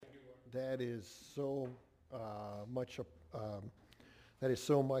That is so much. That is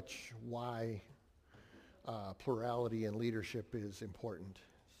so much why plurality and leadership is important.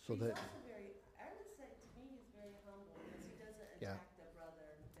 So He's that also very, I would say, to me, he's very humble because he doesn't Yeah. attack the brother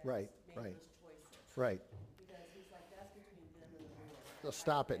that's Right, made right. those choices. right. Because he's like, that's between them and the Lord. So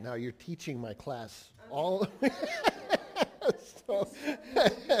stop it now. You're teaching my class. All. So,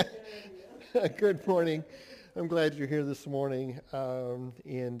 good morning. I'm glad you're here this morning,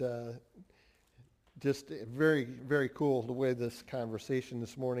 and just very, very cool the way this conversation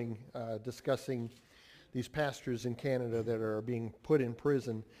this morning discussing these pastors in Canada that are being put in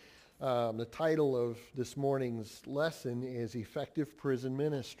prison. The title of this morning's lesson is Effective Prison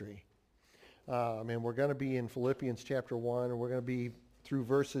Ministry. And we're going to be in Philippians chapter 1, and we're going to be through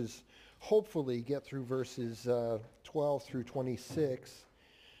verses, hopefully get through verses 12 through 26.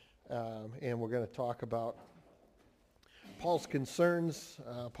 And we're going to talk about Paul's concerns,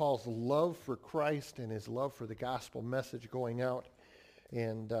 Paul's love for Christ and his love for the gospel message going out,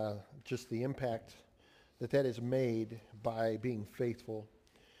 and just the impact that has made by being faithful.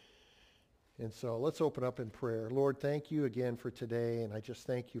 And so let's open up in prayer. Lord, thank you again for today, and I just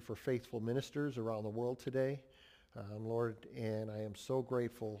thank you for faithful ministers around the world today. Lord, and I am so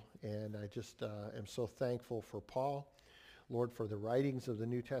grateful, and I just am so thankful for Paul. Lord, for the writings of the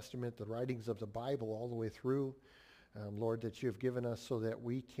New Testament, the writings of the Bible all the way through. Lord, that you have given us so that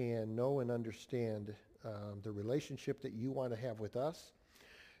we can know and understand the relationship that you want to have with us.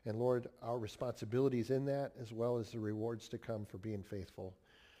 And Lord, our responsibilities in that, as well as the rewards to come for being faithful.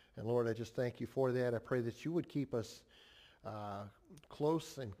 And Lord, I just thank you for that. I pray that you would keep us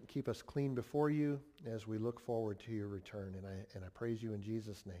close and keep us clean before you as we look forward to your return. And I praise you in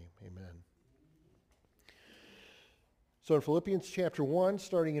Jesus' name. Amen. So in Philippians chapter 1,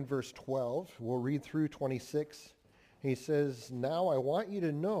 starting in verse 12, we'll read through 26. He says, "Now I want you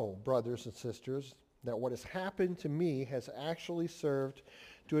to know, brothers and sisters, that what has happened to me has actually served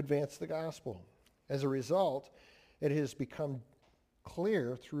to advance the gospel. As a result, it has become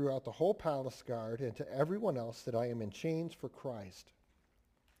clear throughout the whole palace guard and to everyone else that I am in chains for Christ.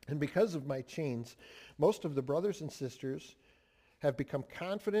 And because of my chains, most of the brothers and sisters have become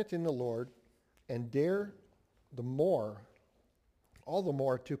confident in the Lord and dare all the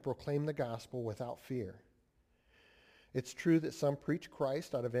more to proclaim the gospel without fear. It's true that some preach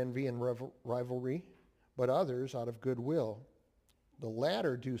Christ out of envy and rivalry, but others out of goodwill. The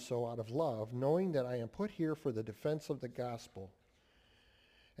latter do so out of love, knowing that I am put here for the defense of the gospel.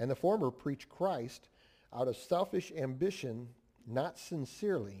 And the former preach Christ out of selfish ambition, not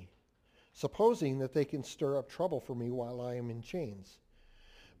sincerely, supposing that they can stir up trouble for me while I am in chains.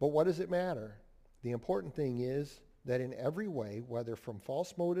 But what does it matter? The important thing is that in every way, whether from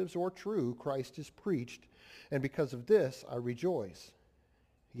false motives or true, Christ is preached, and because of this I rejoice.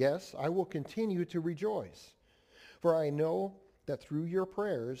 Yes, I will continue to rejoice, for I know that through your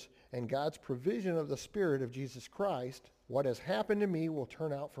prayers and God's provision of the Spirit of Jesus Christ, what has happened to me will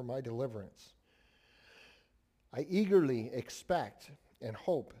turn out for my deliverance. I eagerly expect and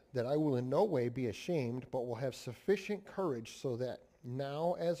hope that I will in no way be ashamed, but will have sufficient courage so that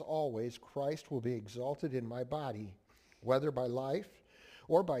now, as always, Christ will be exalted in my body, whether by life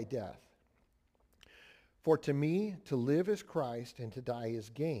or by death. For to me, to live is Christ, and to die is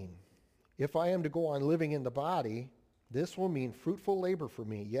gain. If I am to go on living in the body, this will mean fruitful labor for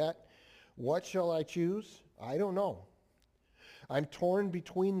me. Yet, what shall I choose? I don't know. I'm torn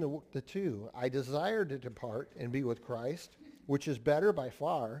between the two. I desire to depart and be with Christ, which is better by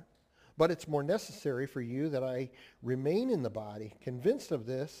far. But it's more necessary for you that I remain in the body. Convinced of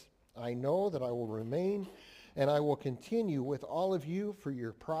this, I know that I will remain and I will continue with all of you for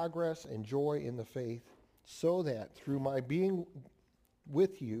your progress and joy in the faith, so that through my being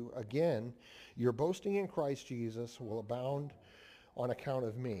with you again, your boasting in Christ Jesus will abound on account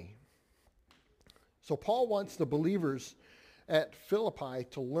of me." So Paul wants the believers at Philippi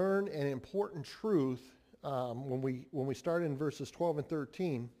to learn an important truth when we start in verses 12 and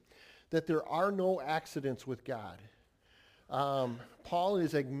 13, that there are no accidents with God. Paul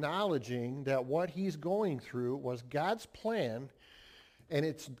is acknowledging that what he's going through was God's plan, and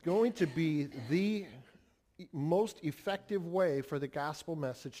it's going to be the most effective way for the gospel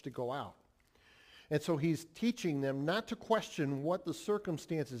message to go out. And so he's teaching them not to question what the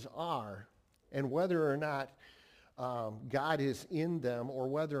circumstances are and whether or not God is in them or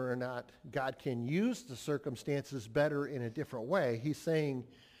whether or not God can use the circumstances better in a different way. He's saying,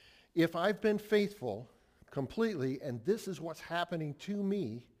 if I've been faithful completely, and this is what's happening to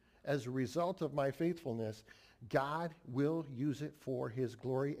me as a result of my faithfulness, God will use it for his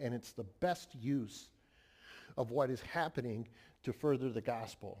glory, and it's the best use of what is happening to further the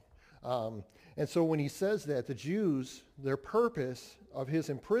gospel. And so when he says that, the Jews, their purpose of his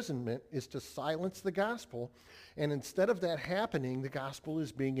imprisonment is to silence the gospel. And instead of that happening, the gospel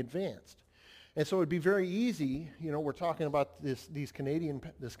is being advanced. And so it'd be very easy, we're talking about this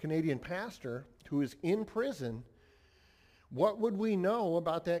Canadian pastor who is in prison. What would we know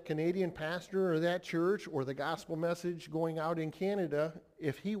about that Canadian pastor or that church or the gospel message going out in Canada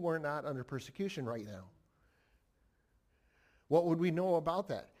if he were not under persecution right now? What would we know about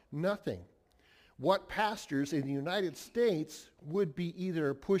that? Nothing. What pastors in the United States would be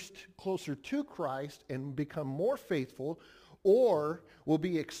either pushed closer to Christ and become more faithful, or will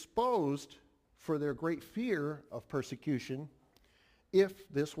be exposed for their great fear of persecution if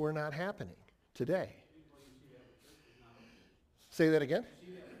this were not happening today? Say that again?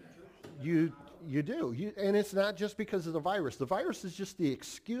 You do. And it's not just because of the virus. The virus is just the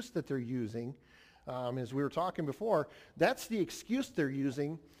excuse that they're using. As we were talking before, that's the excuse they're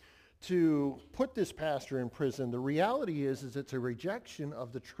using to put this pastor in prison. The reality is it's a rejection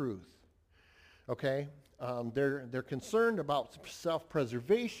of the truth. Okay? They're concerned about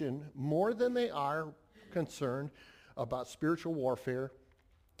self-preservation more than they are concerned about spiritual warfare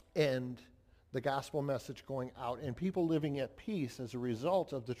and the gospel message going out and people living at peace as a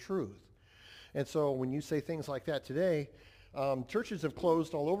result of the truth. And so when you say things like that today, churches have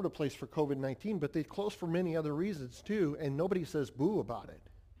closed all over the place for COVID-19, but they closed for many other reasons too, and nobody says boo about it.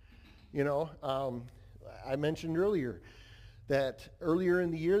 I mentioned earlier that earlier in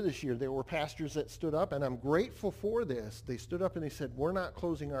the year this year, there were pastors that stood up, and I'm grateful for this. They stood up and they said, we're not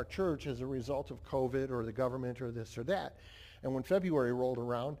closing our church as a result of COVID or the government or this or that. And when February rolled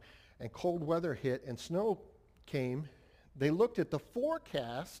around and cold weather hit and snow came, they looked at the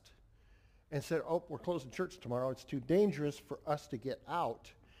forecast and said, oh, we're closing church tomorrow. It's too dangerous for us to get out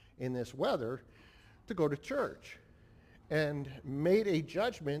in this weather to go to church. And made a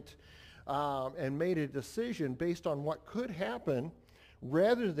judgment and made a decision based on what could happen,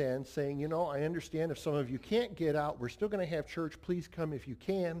 rather than saying, I understand if some of you can't get out, we're still going to have church. Please come if you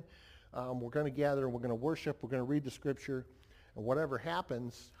can. We're going to gather, we're going to worship, we're going to read the scripture, and whatever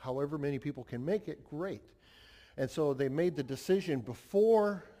happens, however many people can make it, great. And so they made the decision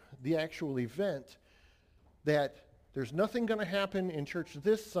before the actual event that there's nothing going to happen in church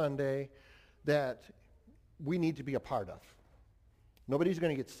this Sunday that we need to be a part of. Nobody's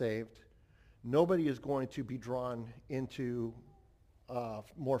going to get saved. Nobody is going to be drawn into a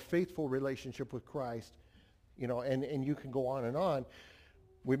more faithful relationship with Christ, and you can go on and on.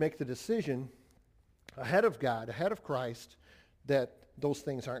 We make the decision ahead of God, ahead of Christ, that those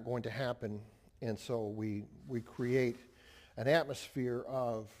things aren't going to happen. And so we create an atmosphere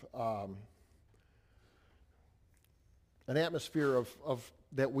of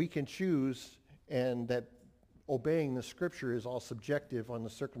that we can choose, and that obeying the scripture is all subjective on the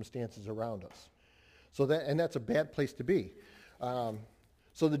circumstances around us. And that's a bad place to be.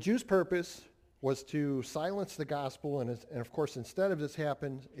 So the Jews' purpose was to silence the gospel, and of course, instead of this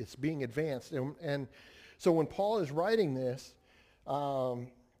happened, it's being advanced. And so when Paul is writing this,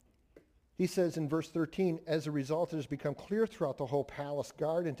 he says in verse 13, as a result, it has become clear throughout the whole palace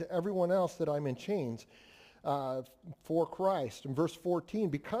guard and to everyone else that I'm in chains for Christ. In verse 14,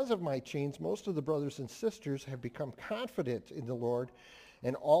 because of my chains, most of the brothers and sisters have become confident in the Lord,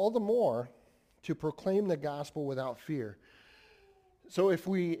 and all the more to proclaim the gospel without fear. So if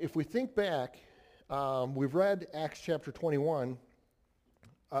we think back, we've read Acts chapter 21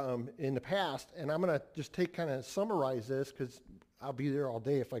 in the past, and I'm going to just summarize this because I'll be there all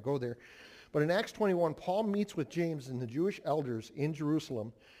day if I go there. But in Acts 21, Paul meets with James and the Jewish elders in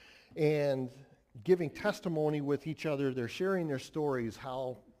Jerusalem, and giving testimony with each other. They're sharing their stories,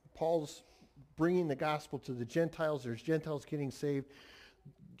 how Paul's bringing the gospel to the Gentiles. There's Gentiles getting saved.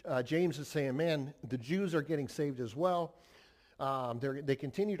 James is saying, man, the Jews are getting saved as well. They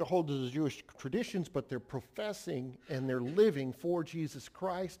continue to hold to the Jewish traditions, but they're professing and they're living for Jesus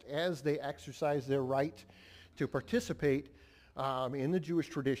Christ as they exercise their right to participate in the Jewish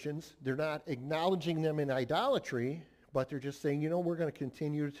traditions. They're not acknowledging them in idolatry, but they're just saying, we're going to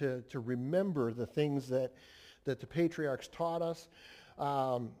continue to remember the things that the patriarchs taught us.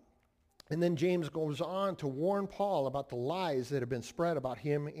 And then James goes on to warn Paul about the lies that have been spread about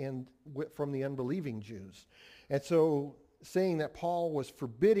him and from the unbelieving Jews. And so saying that Paul was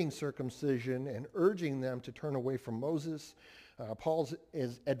forbidding circumcision and urging them to turn away from Moses, Paul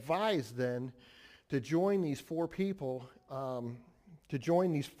is advised then to join these four people,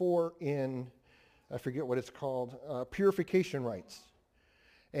 in, I forget what it's called, purification rites.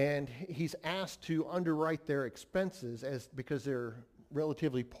 And he's asked to underwrite their expenses because they're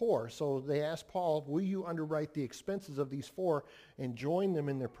relatively poor. So they asked Paul, will you underwrite the expenses of these four and join them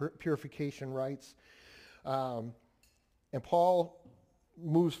in their purification rites? And Paul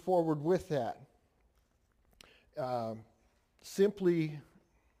moves forward with that. Simply,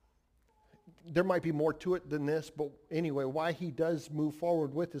 there might be more to it than this, but anyway, why he does move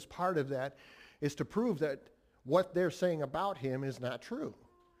forward with this part of that is to prove that what they're saying about him is not true.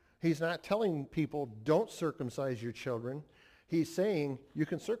 He's not telling people, don't circumcise your children. He's saying, you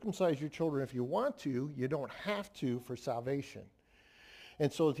can circumcise your children if you want to. You don't have to for salvation.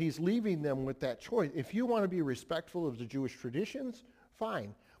 And so he's leaving them with that choice. If you want to be respectful of the Jewish traditions,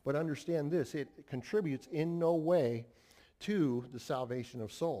 fine. But understand this, it contributes in no way to the salvation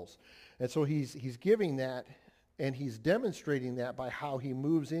of souls. And so he's giving that, and he's demonstrating that by how he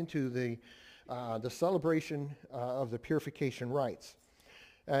moves into the celebration of the purification rites.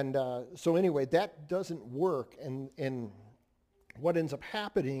 And so anyway, that doesn't work. And what ends up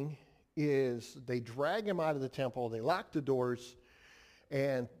happening is they drag him out of the temple, they lock the doors,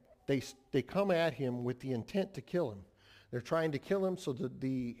 and they come at him with the intent to kill him. They're trying to kill him, so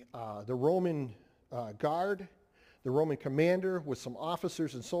the Roman guard, the Roman commander with some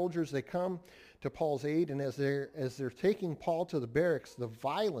officers and soldiers, they come to Paul's aid, and as they're taking Paul to the barracks, the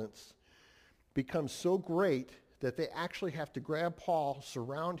violence becomes so great that they actually have to grab Paul,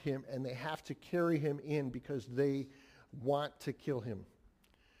 surround him, and they have to carry him in because they want to kill him.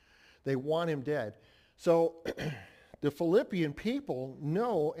 They want him dead. So the Philippian people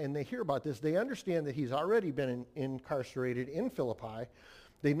know, and they hear about this, they understand that he's already been incarcerated in Philippi.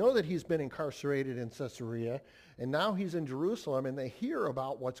 They know that he's been incarcerated in Caesarea, and now he's in Jerusalem, and they hear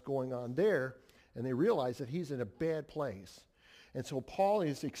about what's going on there, and they realize that he's in a bad place. And so Paul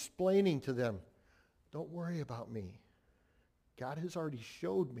is explaining to them, don't worry about me. God has already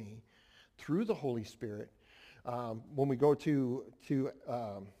showed me through the Holy Spirit. When we go to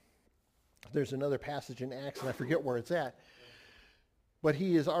there's another passage in Acts, and I forget where it's at, but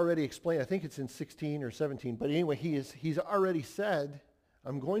he has already explained, I think it's in 16 or 17, but anyway, he's already said,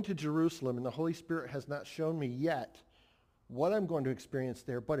 I'm going to Jerusalem, and the Holy Spirit has not shown me yet what I'm going to experience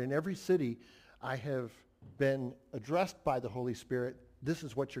there, but in every city I have been addressed by the Holy Spirit, this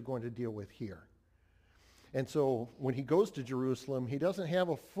is what you're going to deal with here. And so when he goes to Jerusalem, he doesn't have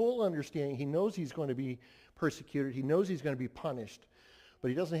a full understanding. He knows he's going to be persecuted. He knows he's going to be punished. But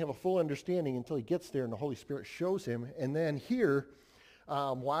he doesn't have a full understanding until he gets there and the Holy Spirit shows him. And then here,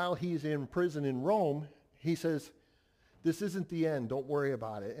 while he's in prison in Rome, he says, this isn't the end. Don't worry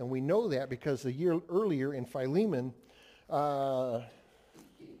about it. And we know that because a year earlier in Philemon, I'll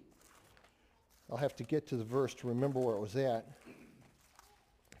have to get to the verse to remember where it was at.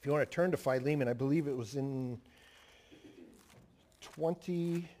 If you want to turn to Philemon, I believe it was in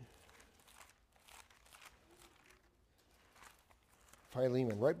 20...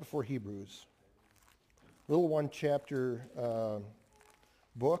 Philemon, right before Hebrews. Little one-chapter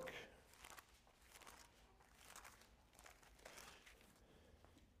book.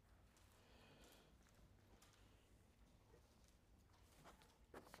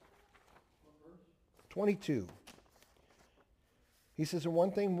 What verse? 22. He says, and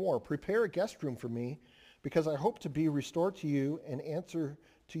one thing more, prepare a guest room for me, because I hope to be restored to you and answer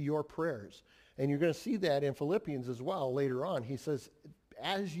to your prayers. And you're going to see that in Philippians as well later on. He says,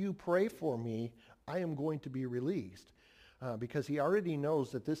 as you pray for me, I am going to be released. Because he already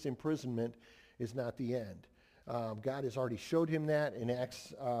knows that this imprisonment is not the end. God has already showed him that in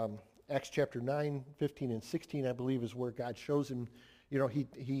Acts chapter 9, 15, and 16, I believe, is where God shows him. You know,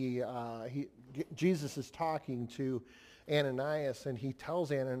 Jesus is talking to Ananias, and he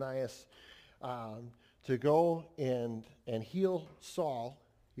tells Ananias to go and heal Saul.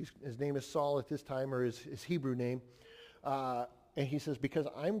 His name is Saul at this time, or his Hebrew name. And he says, because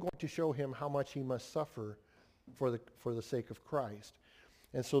I'm going to show him how much he must suffer for the sake of Christ.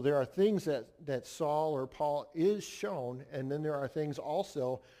 And so there are things that Saul or Paul is shown, and then there are things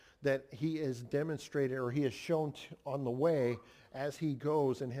also that he is demonstrated or he is shown on the way as he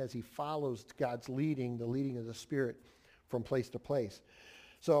goes and as he follows God's leading, the leading of the Spirit from place to place.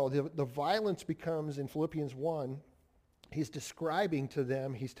 So the violence becomes, in Philippians 1, he's describing to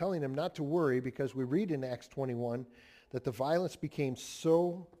them, he's telling them not to worry, because we read in Acts 21 that the violence became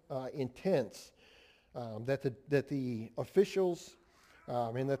so intense that the officials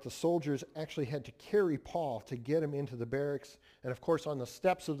and that the soldiers actually had to carry Paul to get him into the barracks. And of course, on the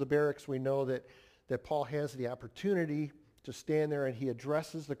steps of the barracks, we know that Paul has the opportunity to stand there, and he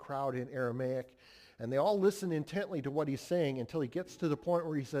addresses the crowd in Aramaic. And they all listen intently to what he's saying until he gets to the point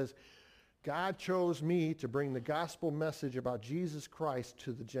where he says, God chose me to bring the gospel message about Jesus Christ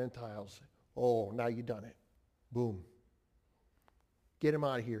to the Gentiles. Oh, now you've done it. Boom. Get him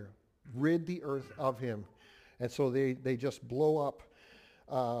out of here. Rid the earth of him. And so they just blow up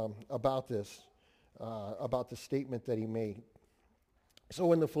about this, about the statement that he made. So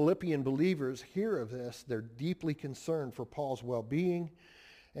when the Philippian believers hear of this, they're deeply concerned for Paul's well-being,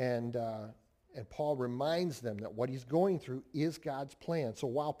 and Paul reminds them that what he's going through is God's plan. So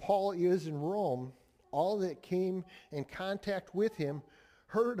while Paul is in Rome, all that came in contact with him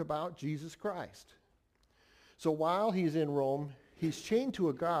heard about Jesus Christ. So while he's in Rome, he's chained to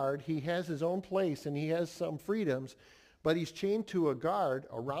a guard. He has his own place, and he has some freedoms, but he's chained to a guard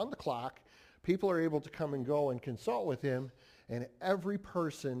around the clock. People are able to come and go and consult with him, and every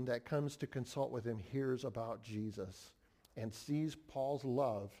person that comes to consult with him hears about Jesus and sees Paul's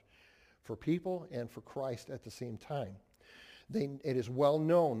love for people and for Christ at the same time. It is well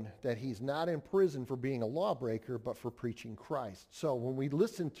known that he's not in prison for being a lawbreaker, but for preaching Christ. So when we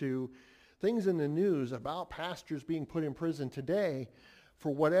listen to things in the news about pastors being put in prison today,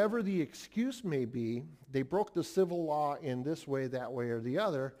 for whatever the excuse may be, they broke the civil law in this way, that way, or the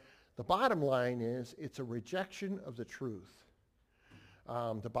other. The bottom line is it's a rejection of the truth.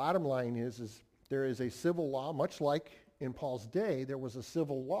 The bottom line is there is a civil law, much like in Paul's day, there was a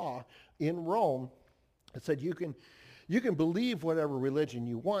civil law in Rome that said you can believe whatever religion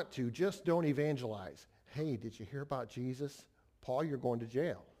you want to, just don't evangelize. Hey, did you hear about Jesus? Paul, you're going to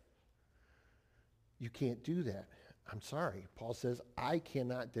jail. You can't do that. I'm sorry. Paul says, I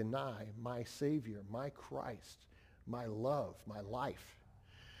cannot deny my Savior, my Christ, my love, my life.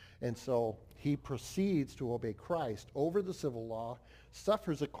 And so he proceeds to obey Christ over the civil law,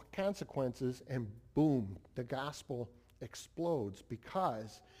 suffers the consequences, and boom, the gospel explodes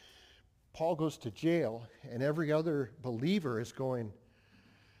because Paul goes to jail and every other believer is going,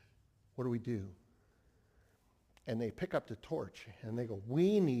 what do we do? And they pick up the torch and they go,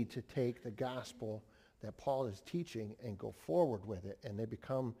 we need to take the gospel that Paul is teaching and go forward with it. And they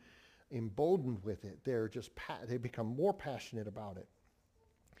become emboldened with it. They become more passionate about it.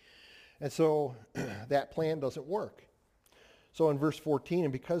 And so that plan doesn't work. So in verse 14,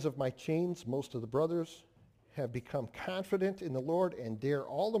 and because of my chains, most of the brothers have become confident in the Lord and dare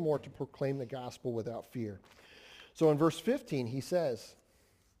all the more to proclaim the gospel without fear. So in verse 15, he says,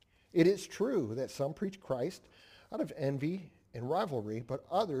 it is true that some preach Christ out of envy and rivalry, but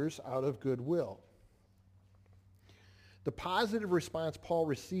others out of goodwill. The positive response Paul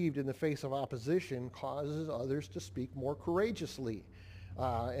received in the face of opposition causes others to speak more courageously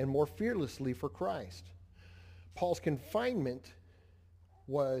and more fearlessly for Christ. Paul's confinement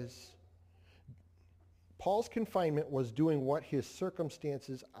was doing what his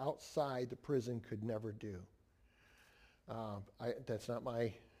circumstances outside the prison could never do. That's not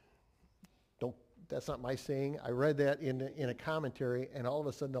my saying. I read that in a commentary, and all of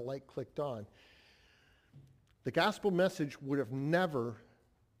a sudden the light clicked on. The gospel message would have never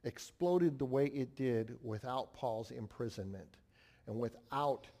exploded the way it did without Paul's imprisonment and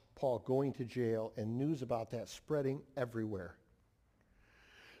without Paul going to jail and news about that spreading everywhere.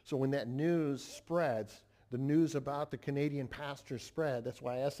 So when that news spreads, the news about the Canadian pastor spread. That's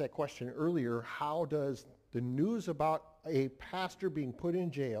why I asked that question earlier. How does the news about a pastor being put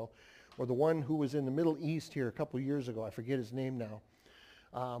in jail, or the one who was in the Middle East here a couple years ago, I forget his name now,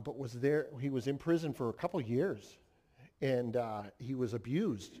 but was there, he was in prison for a couple years, and he was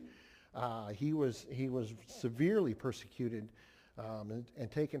abused. He was severely persecuted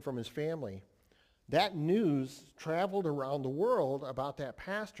and taken from his family. That news traveled around the world about that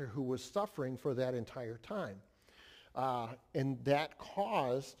pastor who was suffering for that entire time. And that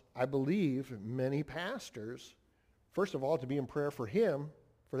caused, I believe, many pastors, first of all, to be in prayer for him,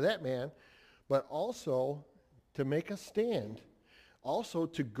 for that man, but also to make a stand. Also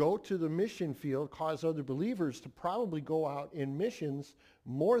to go to the mission field, cause other believers to probably go out in missions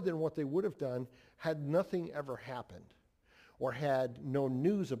more than what they would have done had nothing ever happened or had no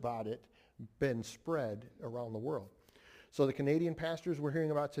news about it been spread around the world. So the Canadian pastors we're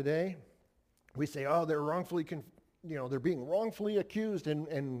hearing about today, we say, oh, they're wrongfully, they're being wrongfully accused,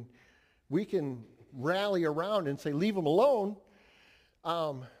 and we can rally around and say, leave them alone.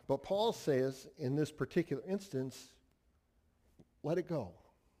 But Paul says, in this particular instance, let it go.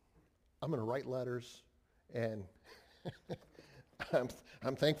 I'm going to write letters, and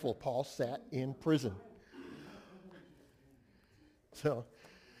I'm thankful Paul sat in prison. So,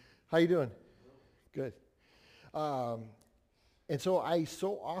 how you doing? Good. And so I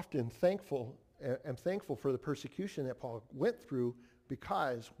so often am thankful for the persecution that Paul went through,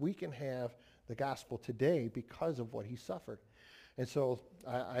 because we can have the gospel today because of what he suffered. And so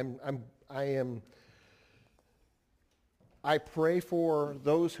I pray for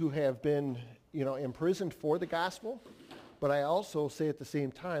those who have been, imprisoned for the gospel. But I also say at the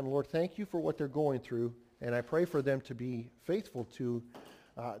same time, Lord, thank you for what they're going through, and I pray for them to be faithful to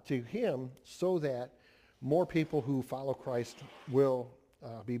him so that more people who follow Christ will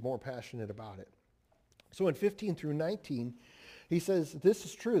be more passionate about it. So in 15 through 19, he says, this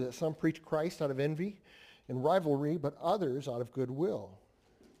is true that some preach Christ out of envy and rivalry, but others out of goodwill.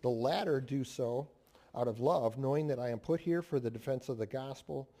 The latter do so out of love, knowing that I am put here for the defense of the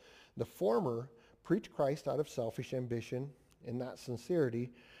gospel. The former preach Christ out of selfish ambition and not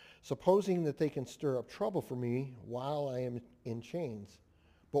sincerity, supposing that they can stir up trouble for me while I am in chains.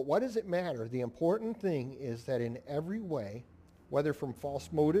 But what does it matter? The important thing is that in every way, whether from false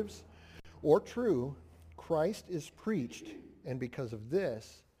motives or true, Christ is preached, and because of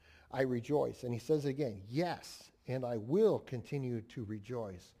this, I rejoice. And he says again, yes, and I will continue to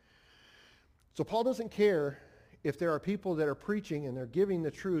rejoice. So Paul doesn't care if there are people that are preaching and they're giving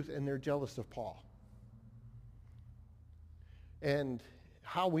the truth and they're jealous of Paul. And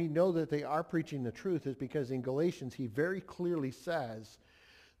how we know that they are preaching the truth is because in Galatians he very clearly says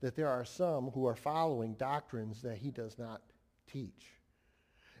that there are some who are following doctrines that he does not teach.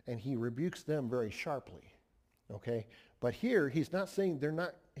 And he rebukes them very sharply. Okay? But here he's not saying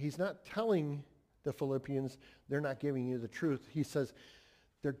he's not telling the Philippians they're not giving you the truth. He says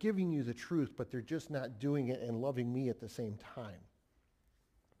they're giving you the truth, but they're just not doing it and loving me at the same time.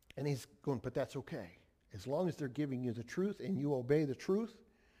 And he's going, but that's okay. As long as they're giving you the truth and you obey the truth,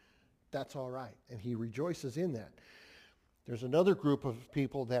 that's all right. And he rejoices in that. There's another group of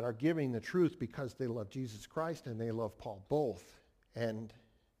people that are giving the truth because they love Jesus Christ and they love Paul both. And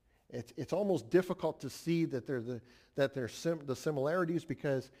it's almost difficult to see that the similarities,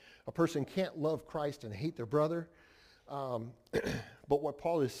 because a person can't love Christ and hate their brother. But what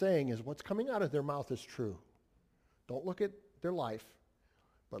Paul is saying is what's coming out of their mouth is true. Don't look at their life,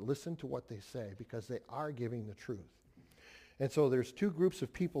 but listen to what they say, because they are giving the truth. And so there's two groups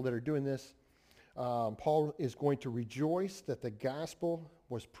of people that are doing this. Paul is going to rejoice that the gospel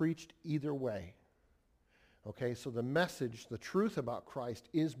was preached either way. Okay, so the message, the truth about Christ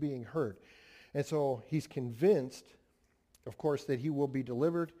is being heard. And so he's convinced, of course, that he will be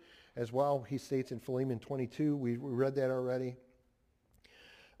delivered as well. He states in Philemon 22, we read that already.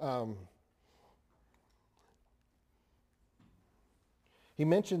 He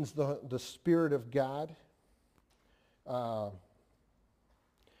mentions the Spirit of God. And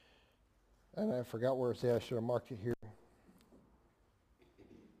I forgot where it's at. I should have marked it here.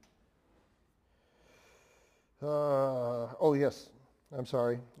 Oh, yes. I'm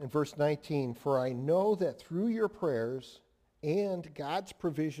sorry. In verse 19, for I know that through your prayers and God's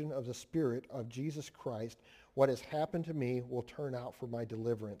provision of the Spirit of Jesus Christ, what has happened to me will turn out for my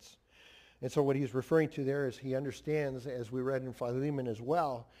deliverance. And so what he's referring to there is he understands, as we read in Philemon as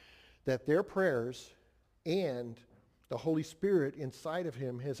well, that their prayers and the Holy Spirit inside of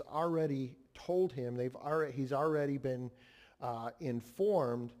him has already told him, he's already been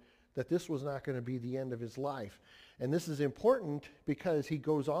informed that this was not going to be the end of his life. And this is important because he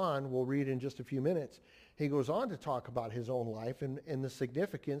goes on, we'll read in just a few minutes, he goes on to talk about his own life and the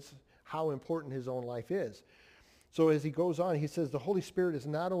significance, how important his own life is. So as he goes on, he says the Holy Spirit is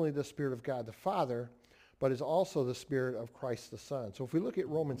not only the Spirit of God the Father, but is also the Spirit of Christ the Son. So if we look at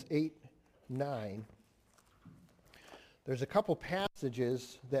Romans 8:9, there's a couple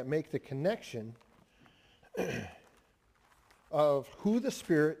passages that make the connection of who the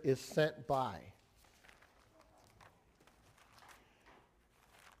Spirit is sent by.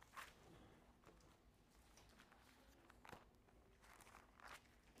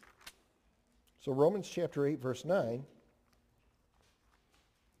 So Romans chapter 8, verse 9,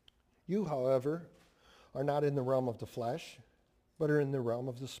 you, however, are not in the realm of the flesh, but are in the realm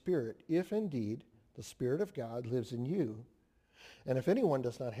of the Spirit, if indeed the Spirit of God lives in you. And if anyone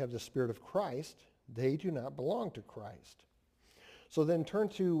does not have the Spirit of Christ, they do not belong to Christ. So then turn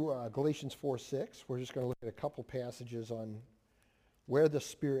to Galatians 4:6. We're just going to look at a couple passages on where the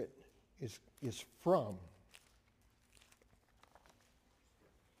Spirit is from.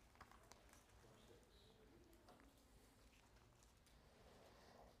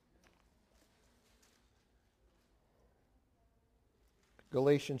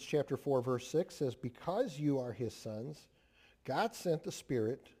 Galatians chapter 4, verse 6 says, because you are his sons, God sent the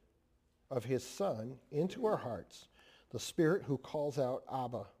Spirit of his Son into our hearts, the Spirit who calls out,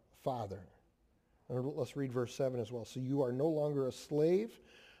 Abba, Father. And let's read verse 7 as well. So you are no longer a slave,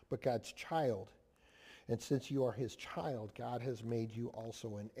 but God's child. And since you are his child, God has made you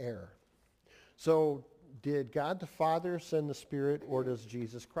also an heir. So did God the Father send the Spirit, or does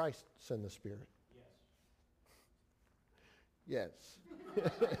Jesus Christ send the Spirit? Yes. Yes.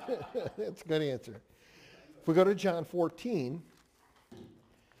 That's a good answer. If we go to John 14,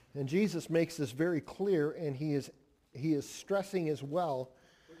 and Jesus makes this very clear, and he is stressing as well.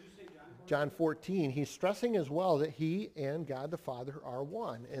 What did you say, John? John 14, he's stressing as well that he and God the Father are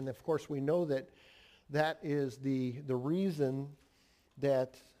one. And of course we know that that is the reason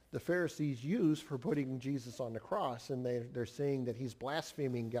that the Pharisees use for putting Jesus on the cross. And they're saying that he's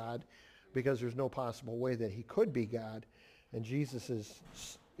blaspheming God because there's no possible way that he could be God. And Jesus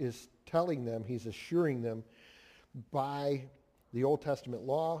is telling them, he's assuring them by the Old Testament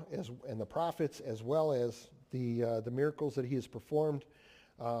law and the prophets, as well as the miracles that he has performed,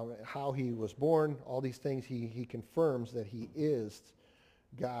 how he was born, all these things, he confirms that he is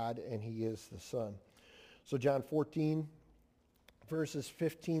God and he is the Son. So John 14, verses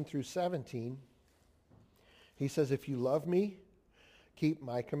 15 through 17, he says, if you love me, keep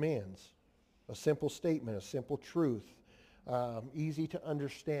my commands. A simple statement, a simple truth, easy to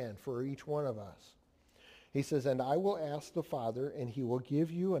understand for each one of us. He says, and I will ask the Father, and he will give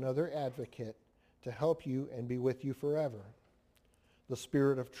you another advocate to help you and be with you forever, the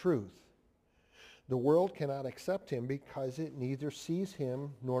Spirit of truth. The world cannot accept him because it neither sees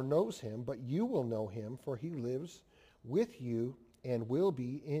him nor knows him, but you will know him, for he lives with you and will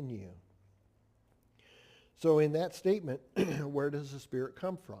be in you. So in that statement, where does the Spirit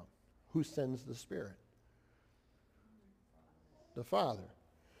come from? Who sends the Spirit? The Father.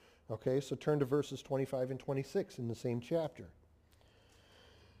 Okay, so turn to verses 25 and 26 in the same chapter.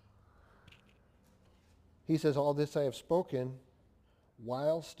 He says, all this I have spoken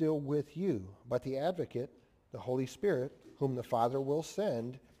while still with you, but the advocate, the Holy Spirit, whom the Father will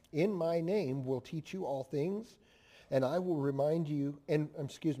send in my name, will teach you all things, and I will remind you, and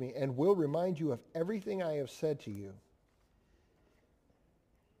will remind you of everything I have said to you.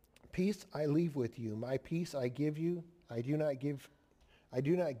 Peace I leave with you, my peace I give you. I do not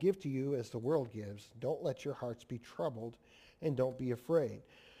give to you as the world gives. Don't let your hearts be troubled, and don't be afraid.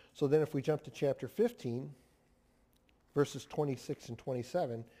 So then if we jump to chapter 15, verses 26 and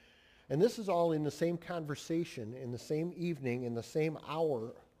 27, and this is all in the same conversation, in the same evening, in the same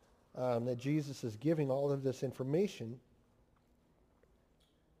hour that Jesus is giving all of this information.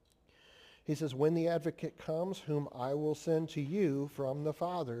 He says, when the advocate comes, whom I will send to you from the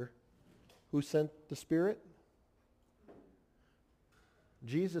Father, who sent the Spirit?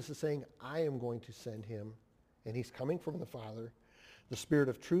 Jesus is saying, I am going to send him, and he's coming from the Father. The Spirit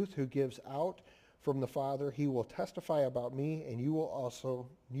of truth who gives out from the Father, he will testify about me, and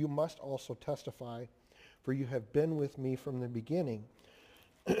you must also testify, for you have been with me from the beginning.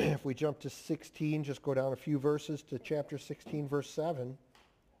 If we jump to 16, just go down a few verses to chapter 16, verse 7.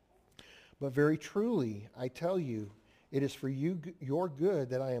 But very truly, I tell you, it is for your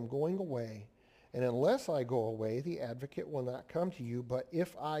good that I am going away. And unless I go away, the advocate will not come to you. But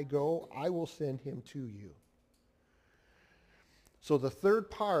if I go, I will send him to you. So the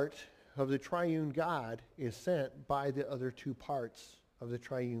third part of the triune God is sent by the other two parts of the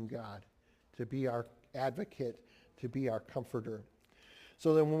triune God to be our advocate, to be our comforter.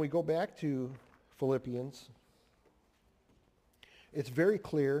 So then when we go back to Philippians, it's very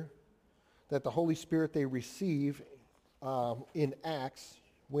clear that the Holy Spirit they receive in Acts,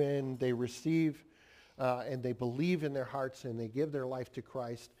 when they receive and they believe in their hearts and they give their life to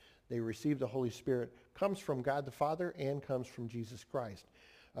Christ, they receive the Holy Spirit, comes from God the Father and comes from Jesus Christ.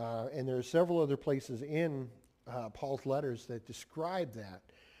 And there are several other places in Paul's letters that describe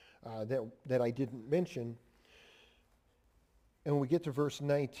that I didn't mention. And when we get to verse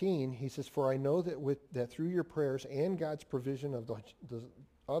 19, he says, for I know that through your prayers and God's provision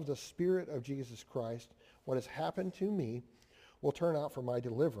of the Spirit of Jesus Christ, what has happened to me will turn out for my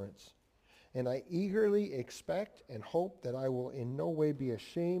deliverance. And I eagerly expect and hope that I will in no way be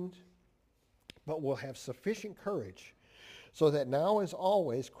ashamed, but will have sufficient courage, so that now as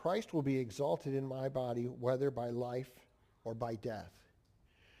always Christ will be exalted in my body, whether by life or by death.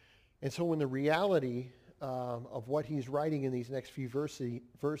 And so when the reality of what he's writing in these next few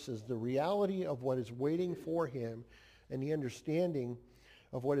verses, the reality of what is waiting for him and the understanding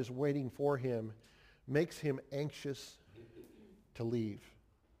of what is waiting for him makes him anxious to leave.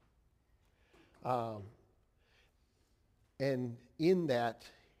 And in that,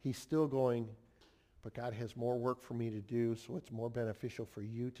 he's still going, but God has more work for me to do, so it's more beneficial for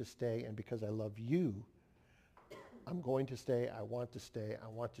you to stay. And because I love you, I'm going to stay. I want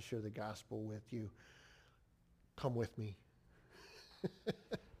to share the gospel with you. Come with me.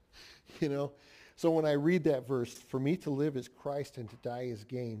 You know? So when I read that verse, for me to live is Christ and to die is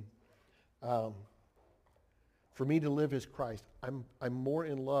gain. For me to live is Christ. I'm more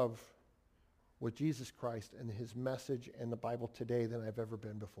in love with Jesus Christ and his message and the Bible today than I've ever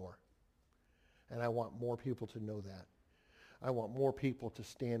been before. And I want more people to know that. I want more people to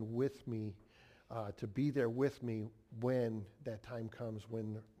stand with me, to be there with me when that time comes,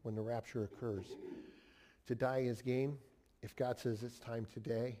 when the rapture occurs. To die is gain. If God says it's time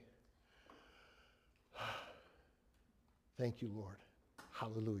today, thank you, Lord.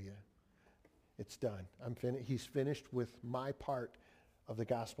 Hallelujah. It's done. He's finished with my part of the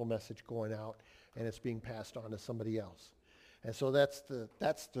gospel message going out, and it's being passed on to somebody else. And so that's the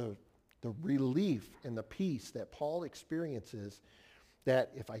relief and the peace that Paul experiences,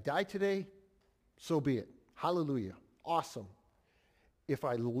 that if I die today, so be it. Hallelujah. Awesome. If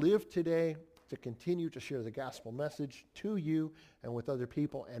I live today to continue to share the gospel message to you and with other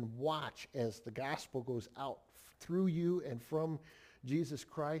people, and watch as the gospel goes out through you and from Jesus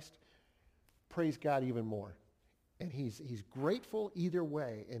Christ, praise God even more. And he's grateful either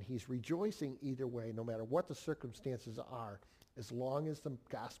way, and he's rejoicing either way, no matter what the circumstances are, as long as the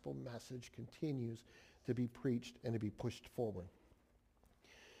gospel message continues to be preached and to be pushed forward.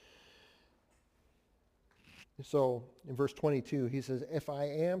 So in verse 22, he says, if I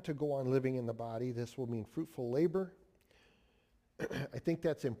am to go on living in the body, this will mean fruitful labor. I think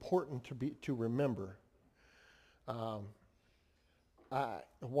that's important to remember. One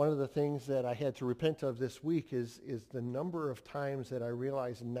of the things that I had to repent of this week is the number of times that I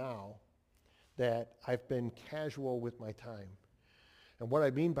realize now that I've been casual with my time. And what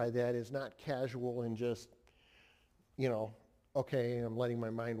I mean by that is not casual and just, okay, I'm letting my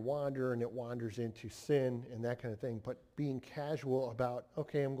mind wander and it wanders into sin and that kind of thing, but being casual about,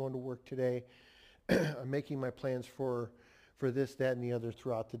 okay, I'm going to work today. I'm making my plans for this, that, and the other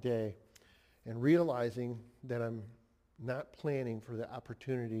throughout the day, and realizing that I'm not planning for the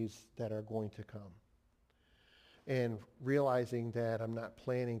opportunities that are going to come, and realizing that I'm not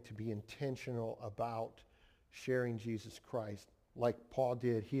planning to be intentional about sharing Jesus Christ like Paul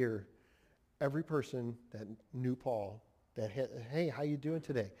did here. Every person that knew Paul, that had, hey, how you doing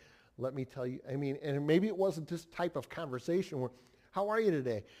today? Let me tell you, and maybe it wasn't this type of conversation where, how are you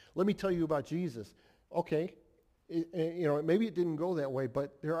today? Let me tell you about Jesus. Okay, maybe it didn't go that way,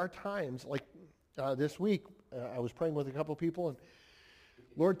 but there are times, like this week, I was praying with a couple of people, and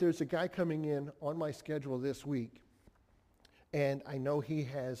Lord, there's a guy coming in on my schedule this week, and I know he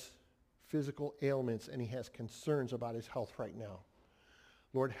has physical ailments and he has concerns about his health right now.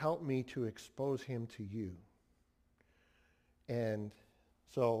 Lord, help me to expose him to you. And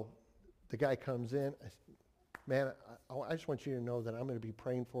so the guy comes in. I said, man, I just want you to know that I'm going to be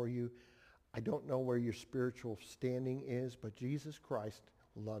praying for you. I don't know where your spiritual standing is, but Jesus Christ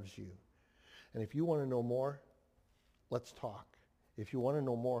loves you. And if you want to know more, let's talk. If you want to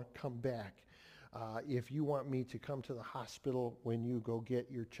know more, come back. If you want me to come to the hospital when you go get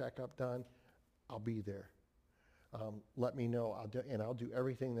your checkup done, I'll be there. Let me know, I'll do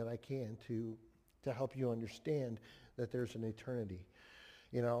everything that I can to help you understand that there's an eternity.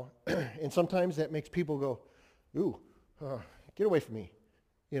 And sometimes that makes people go, ooh, get away from me,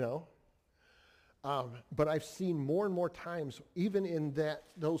 But I've seen more and more times, even in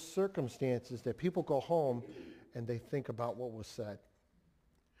those circumstances, that people go home and they think about what was said.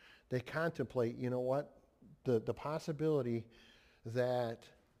 They contemplate, the possibility that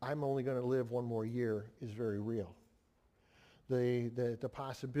I'm only going to live one more year is very real. The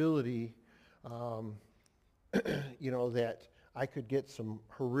possibility, that I could get some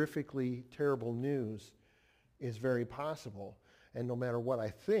horrifically terrible news is very possible. And no matter what I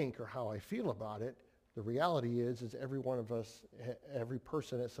think or how I feel about it, the reality is every one of us, every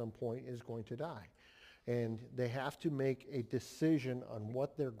person at some point is going to die. And they have to make a decision on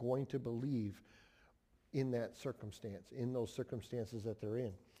what they're going to believe in that circumstance, in those circumstances that they're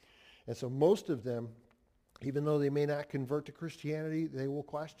in. And so most of them, even though they may not convert to Christianity, they will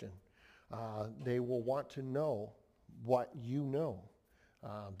question. They will want to know what you know.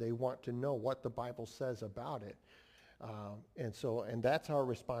 They want to know what the Bible says about it. And that's our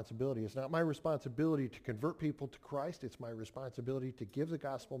responsibility. It's not my responsibility to convert people to Christ. It's my responsibility to give the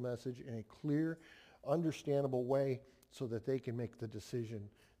gospel message in a clear, understandable way so that they can make the decision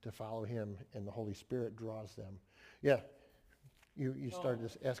to follow him and the Holy Spirit draws them. Yeah, you started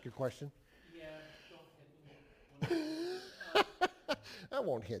to ask a question? Yeah, don't hit me. I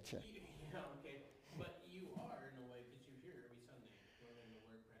won't hit you. Yeah, okay. But you are, in a way, because you're here every Sunday, learning the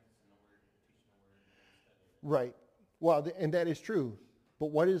Word, practicing the Word, teaching the Word, and studying it. Right. Well, and that is true. But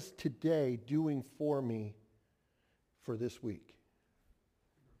what is today doing for me for this week?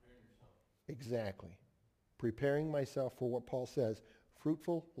 Preparing yourself. Exactly. Preparing myself for what Paul says,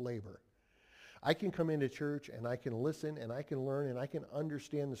 fruitful labor. I can come into church and I can listen and I can learn and I can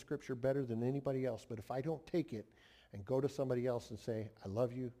understand the scripture better than anybody else. But if I don't take it and go to somebody else and say, I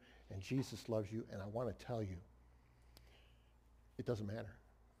love you and Jesus loves you, and I want to tell you, it doesn't matter.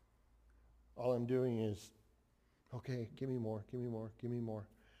 All I'm doing is, okay, give me more, give me more, give me more.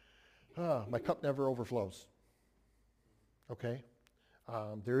 My cup never overflows. Okay?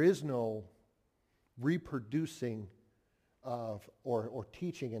 There is no reproducing of or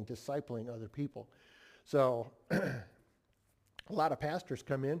teaching and discipling other people. So a lot of pastors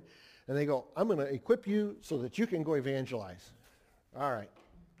come in and they go, I'm going to equip you so that you can go evangelize. All right,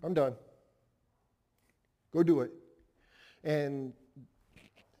 I'm done. Go do it. And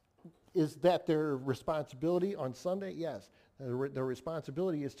is that their responsibility on Sunday? Yes. Their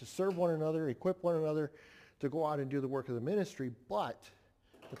responsibility is to serve one another, equip one another to go out and do the work of the ministry, but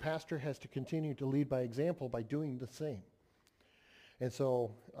the pastor has to continue to lead by example by doing the same. And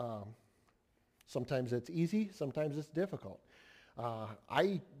so sometimes it's easy, sometimes it's difficult.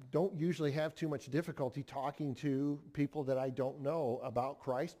 I don't usually have too much difficulty talking to people that I don't know about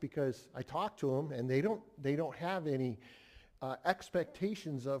Christ because I talk to them and they don't have any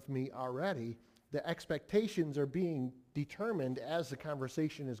expectations of me already. The expectations are being determined as the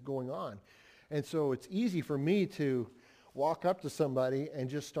conversation is going on. And so it's easy for me to walk up to somebody and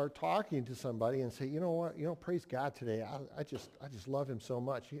just start talking to somebody and say, you know what, praise God today. I just love him so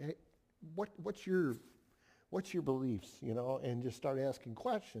much. Hey, what's your beliefs, and just start asking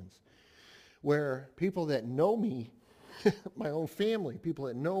questions. Where people that know me, my own family, people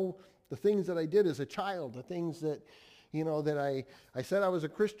that know the things that I did as a child, the things that, that I said I was a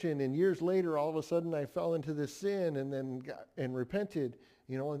Christian, and years later, all of a sudden I fell into this sin and then repented,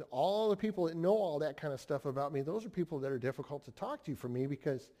 and all the people that know all that kind of stuff about me, those are people that are difficult to talk to for me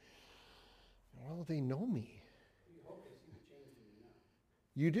because, well, they know me. You hope they see the change in you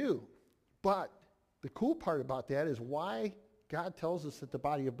now. You do. But the cool part about that is why God tells us that the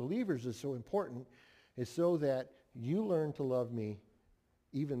body of believers is so important is so that you learn to love me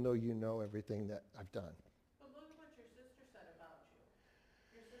even though you know everything that I've done. But look what your sister said about you.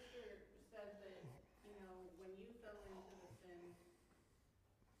 Your sister said that, when you fell into the sin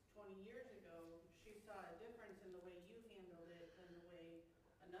 20 years ago, she saw a difference in the way you handled it than the way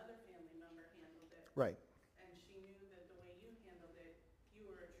another family member handled it. Right. And she knew that the way you handled it, you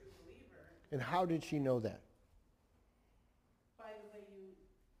were a true believer. And how did she know that? By the way you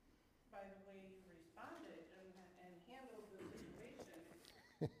responded and handled the situation.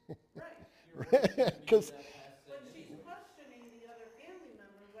 Right. Because But she's questioning the other family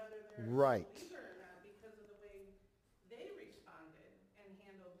member whether they're Right. a believer or not because of the way they responded and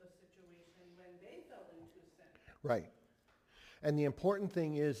handled the situation when they fell into sin. Right. And the important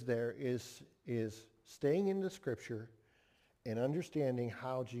thing is staying in the Scripture and understanding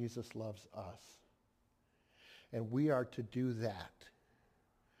how Jesus loves us. And we are to do that.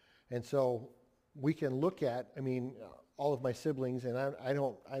 And so we can look at, all of my siblings, and I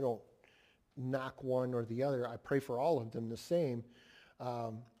don't knock one or the other. I pray for all of them the same.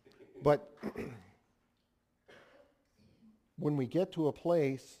 But when we get to a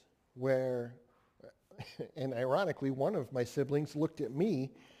place where, and ironically, one of my siblings looked at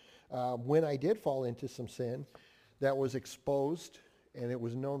me when I did fall into some sin that was exposed and it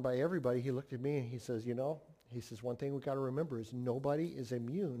was known by everybody. He looked at me and he says, one thing we've got to remember is nobody is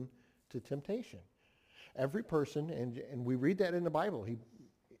immune to temptation. Every person, and we read that in the Bible,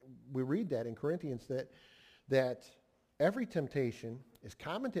 we read that in Corinthians, that every temptation is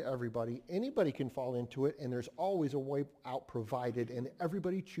common to everybody. Anybody can fall into it, and there's always a way out provided, and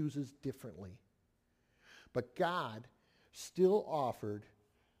everybody chooses differently. But God still offered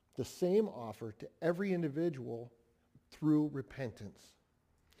the same offer to every individual through repentance.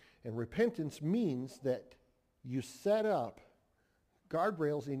 And repentance means that you set up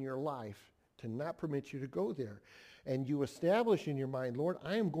guardrails in your life to not permit you to go there. And you establish in your mind, Lord,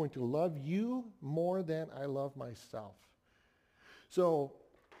 I am going to love you more than I love myself. So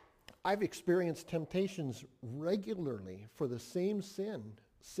I've experienced temptations regularly for the same sin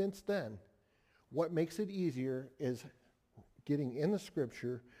since then. What makes it easier is getting in the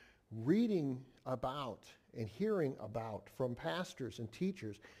Scripture, reading about and hearing about from pastors and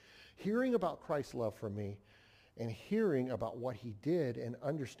teachers, hearing about Christ's love for me, and hearing about what he did and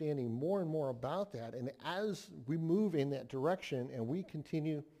understanding more and more about that. And as we move in that direction and we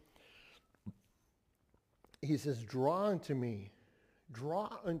continue, he says, draw unto me,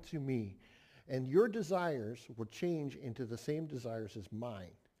 and your desires will change into the same desires as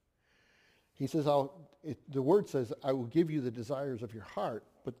mine. He says, the word says, I will give you the desires of your heart.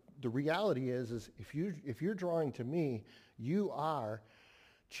 But the reality is if you're drawing to me, you are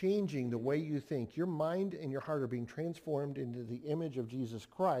changing the way you think. Your mind and your heart are being transformed into the image of Jesus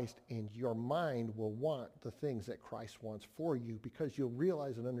Christ, and your mind will want the things that Christ wants for you because you'll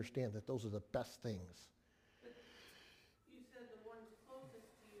realize and understand that those are the best things. You said the ones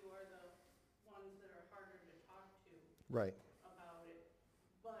closest to you are the ones that are harder to talk to Right. about it,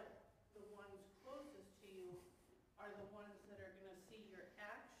 but the ones closest to you are the ones that are gonna see your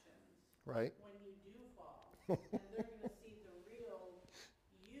actions Right. when you do fall, and they're gonna see the real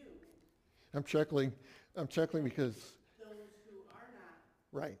you. I'm chuckling because, Those who are not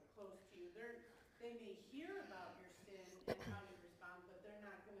right. close to you, they may hear about your sin and how you respond, but they're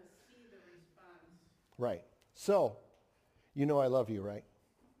not gonna see the response. Right. So, you know I love you, right?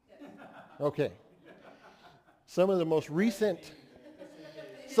 Yes. Okay. Some of the most recent,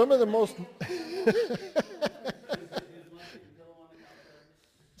 some of the most,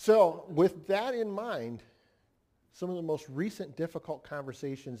 so with that in mind, some of the most recent difficult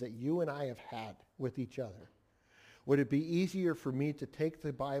conversations that you and I have had with each other, would it be easier for me to take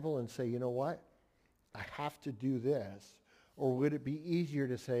the Bible and say, you know what, I have to do this? Or would it be easier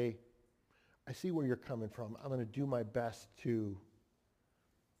to say, I see where you're coming from. I'm going to do my best to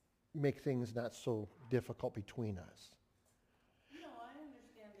make things not so difficult between us. No, I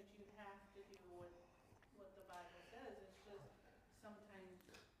understand that you have to do what the Bible says. It's just sometimes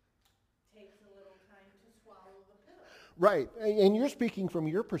takes a little time to swallow the pill. Right. And you're speaking from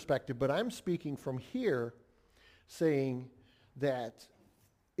your perspective, but I'm speaking from here saying that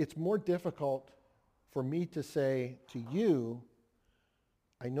it's more difficult for me to say to you,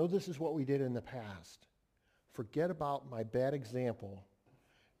 I know this is what we did in the past. Forget about my bad example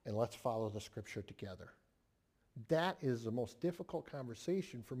and let's follow the scripture together. That is the most difficult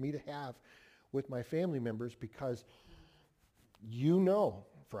conversation for me to have with my family members because you know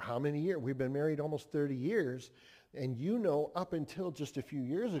for how many years, we've been married almost 30 years, and you know up until just a few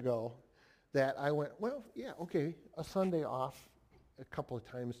years ago that I went, well, yeah, okay, a Sunday off a couple of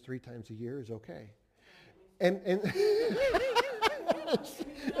times, 3 times a year is okay. And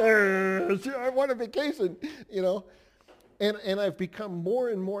I want a vacation, you know. And I've become more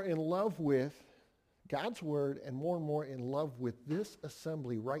and more in love with God's word and more in love with this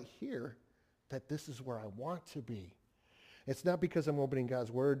assembly right here, that this is where I want to be. It's not because I'm opening God's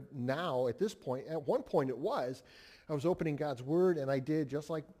word now at this point. At one point it was. I was opening God's word and I did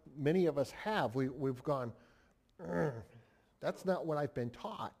just like many of us have. We've gone, that's not what I've been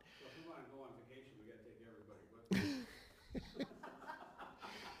taught. So if we want to go on vacation, we got to take everybody with us.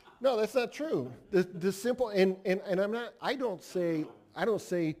 No, that's not true. The simple, and I'm not, I don't say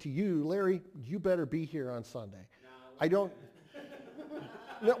to you, Larry, you better be here on Sunday. I don't,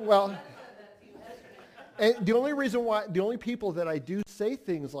 no, well, and the only reason why, the only people that I do say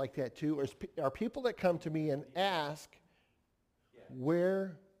things like that to are people that come to me and ask,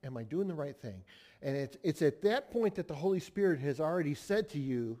 where am I doing the right thing? And it's at that point that the Holy Spirit has already said to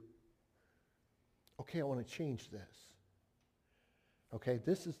you, okay, I want to change this. Okay,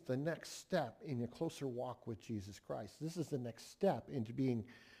 this is the next step in a closer walk with Jesus Christ. This is the next step into being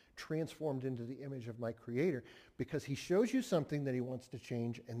transformed into the image of my Creator, because he shows you something that he wants to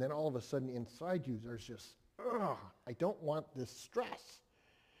change, and then all of a sudden inside you there's just, I don't want this stress.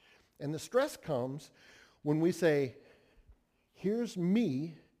 And the stress comes when we say, here's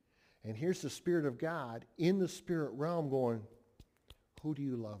me, and here's the Spirit of God in the spirit realm going, who do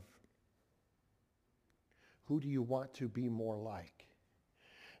you love? Who do you want to be more like?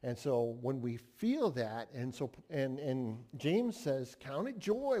 And so when we feel that, and James says, count it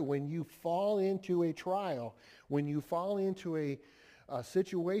joy when you fall into a trial, when you fall into a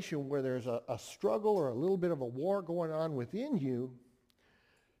situation where there's a struggle or a little bit of a war going on within you,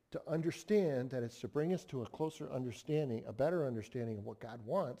 to understand that it's to bring us to a closer understanding, a better understanding of what God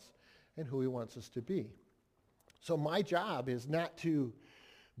wants and who he wants us to be. So my job is not to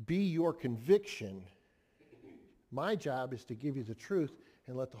be your conviction. My job is to give you the truth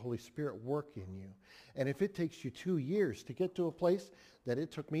and let the Holy Spirit work in you. And if it takes you 2 years to get to a place that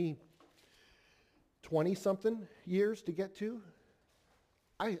it took me 20-something years to get to,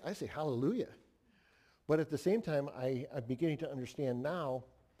 I say hallelujah. But at the same time, I'm beginning to understand now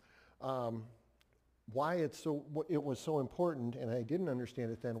why it was so important, and I didn't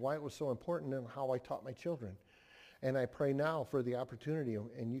understand it then, why it was so important and how I taught my children. And I pray now for the opportunity,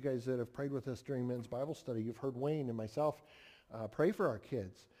 and you guys that have prayed with us during men's Bible study, you've heard Wayne and myself pray for our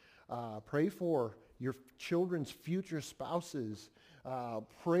kids. Pray for your children's future spouses.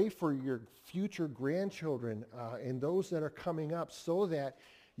 Pray for your future grandchildren and those that are coming up, so that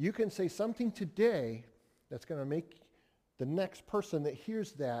you can say something today that's going to make the next person that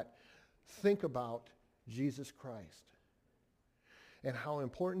hears that think about Jesus Christ. and how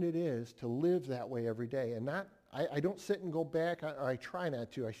important it is to live that way every day. And I don't sit and go back, or I try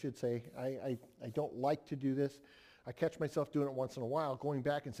not to, I should say. I don't like to do this. I catch myself doing it once in a while, going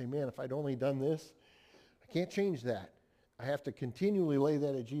back and say, man, if I'd only done this, I can't change that. I have to continually lay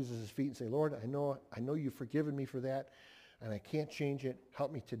that at Jesus' feet and say, Lord, I know you've forgiven me for that, and I can't change it.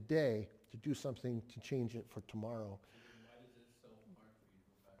 Help me today to do something to change it for tomorrow. Why is it so hard for you to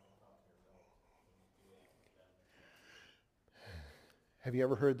put Bible thought to yourself when you do it like that? Have you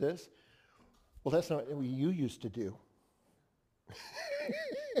ever heard this? Well, that's not what you used to do. Yes,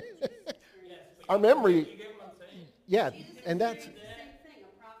 but Our you- memory, You get what I'm saying? yeah, Jesus and that's, said the same thing.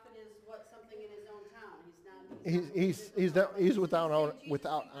 A prophet is what, something in his own town. he's without honor, Jesus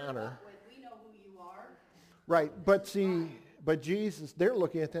without we grew honor. up with, we know who you are. Right, but see, but Jesus, they're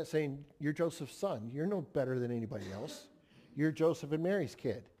looking at that saying, you're Joseph's son. You're no better than anybody else. You're Joseph and Mary's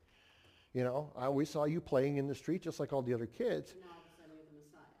kid. You know, we saw you playing in the street just like all the other kids. Now all of a sudden you're the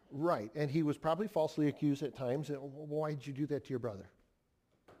Messiah. Right, and he was probably falsely accused at times. And, why did you do that to your brother?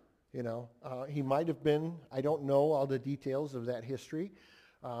 You know, he might have been, I don't know all the details of that history,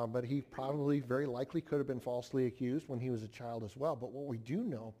 but he probably very likely could have been falsely accused when he was a child as well. But what we do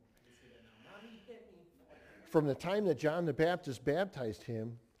know, from the time that John the Baptist baptized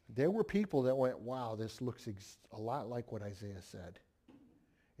him, there were people that went, wow, this looks a lot like what Isaiah said.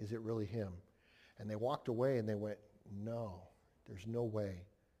 Is it really him? And they walked away and they went, no, there's no way.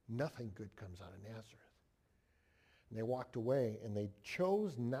 Nothing good comes out of Nazareth. And they walked away and they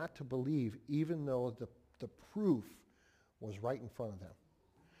chose not to believe, even though the proof was right in front of them.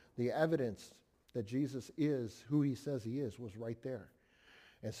 The evidence that Jesus is who he says he is was right there.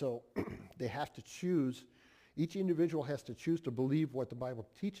 And so they have to choose, each individual has to choose to believe what the Bible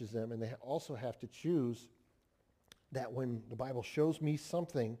teaches them, and they also have to choose that when the Bible shows me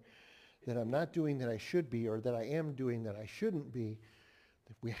something that I'm not doing that I should be, or that I am doing that I shouldn't be,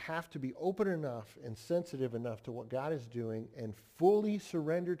 we have to be open enough and sensitive enough to what God is doing and fully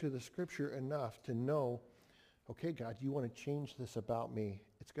surrender to the Scripture enough to know, okay, God, you want to change this about me.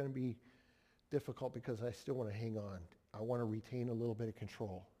 It's going to be difficult because I still want to hang on. I want to retain a little bit of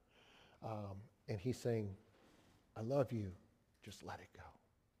control. And he's saying, I love you. Just let it go.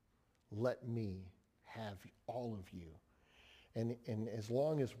 Let me have all of you. And as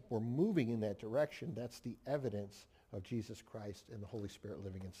long as we're moving in that direction, that's the evidence of Jesus Christ and the Holy Spirit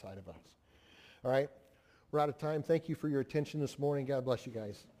living inside of us. All right? We're out of time. Thank you for your attention this morning. God bless you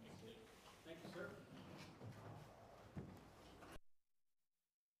guys.